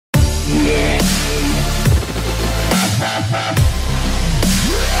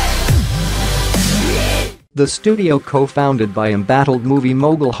The studio co-founded by embattled movie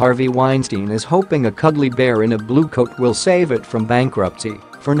mogul Harvey Weinstein is hoping a cuddly bear in a blue coat will save it from bankruptcy,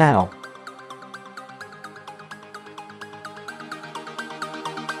 for now.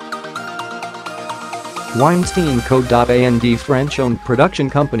 Weinstein Co.and French-owned production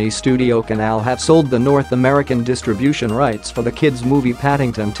company StudioCanal have sold the North American distribution rights for the kids' movie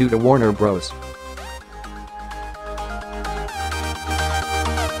Paddington to Warner Bros.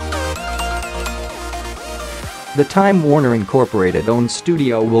 The Time Warner Incorporated owned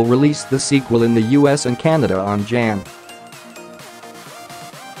studio will release the sequel in the U.S. and Canada on Jan.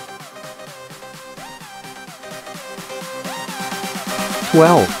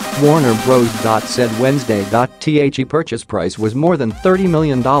 12. Warner Bros.said Wednesday.The purchase price was more than $30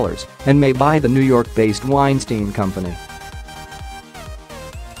 million and may buy the New York-based Weinstein Company.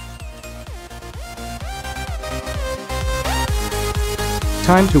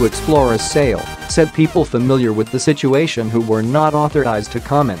 Time to explore a sale, said people familiar with the situation who were not authorized to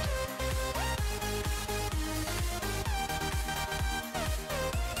comment.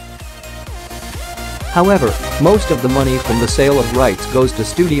 However, most of the money from the sale of rights goes to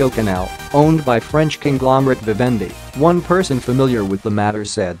StudioCanal, owned by French conglomerate Vivendi, one person familiar with the matter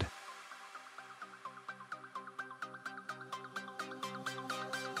said.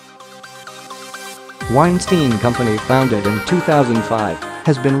 Weinstein Company, founded in 2005,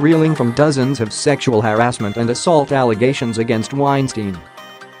 has been reeling from dozens of sexual harassment and assault allegations against Weinstein.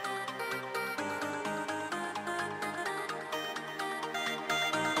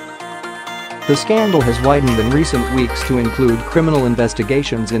 The scandal has widened in recent weeks to include criminal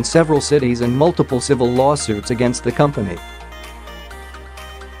investigations in several cities and multiple civil lawsuits against the company.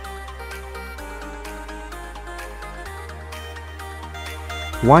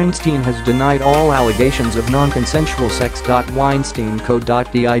 Weinstein has denied all allegations of non-consensual sex.Weinstein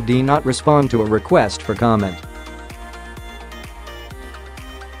Co.did not respond to a request for comment.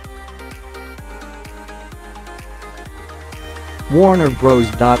 Warner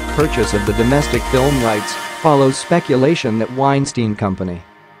Bros.'s purchase of the domestic film rights follows speculation that Weinstein Company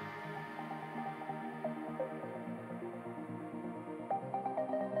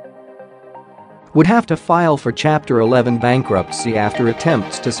would have to file for Chapter 11 bankruptcy after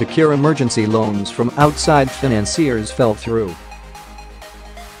attempts to secure emergency loans from outside financiers fell through.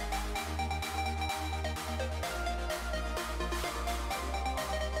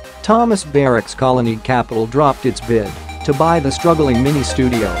 Thomas Barrack's Colony Capital dropped its bid to buy the struggling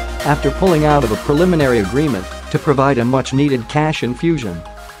mini-studio after pulling out of a preliminary agreement to provide a much-needed cash infusion.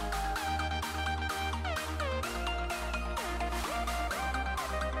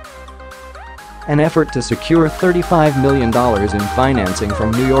 An effort to secure $35 million in financing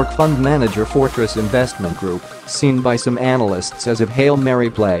from New York fund manager Fortress Investment Group, seen by some analysts as a Hail Mary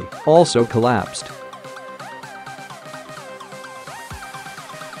play, also collapsed.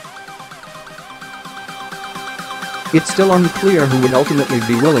 It's still unclear who would ultimately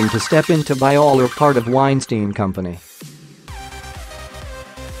be willing to step in to buy all or part of Weinstein Company.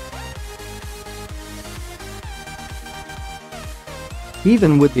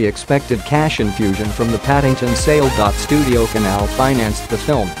 Even with the expected cash infusion from the Paddington sale.StudioCanal financed the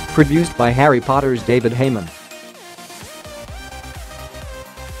film, produced by Harry Potter's David Heyman.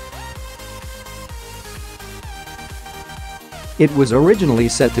 It was originally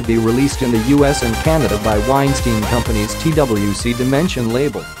set to be released in the U.S. and Canada by Weinstein Company's TWC Dimension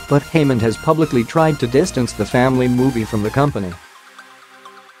label, but Heyman has publicly tried to distance the family movie from the company.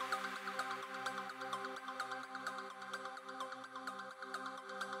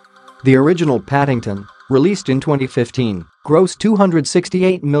 The original Paddington, released in 2015, grossed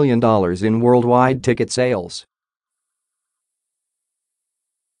 $268 million in worldwide ticket sales.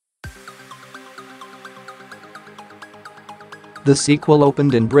 The sequel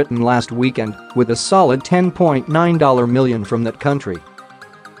opened in Britain last weekend with a solid $10.9 million from that country.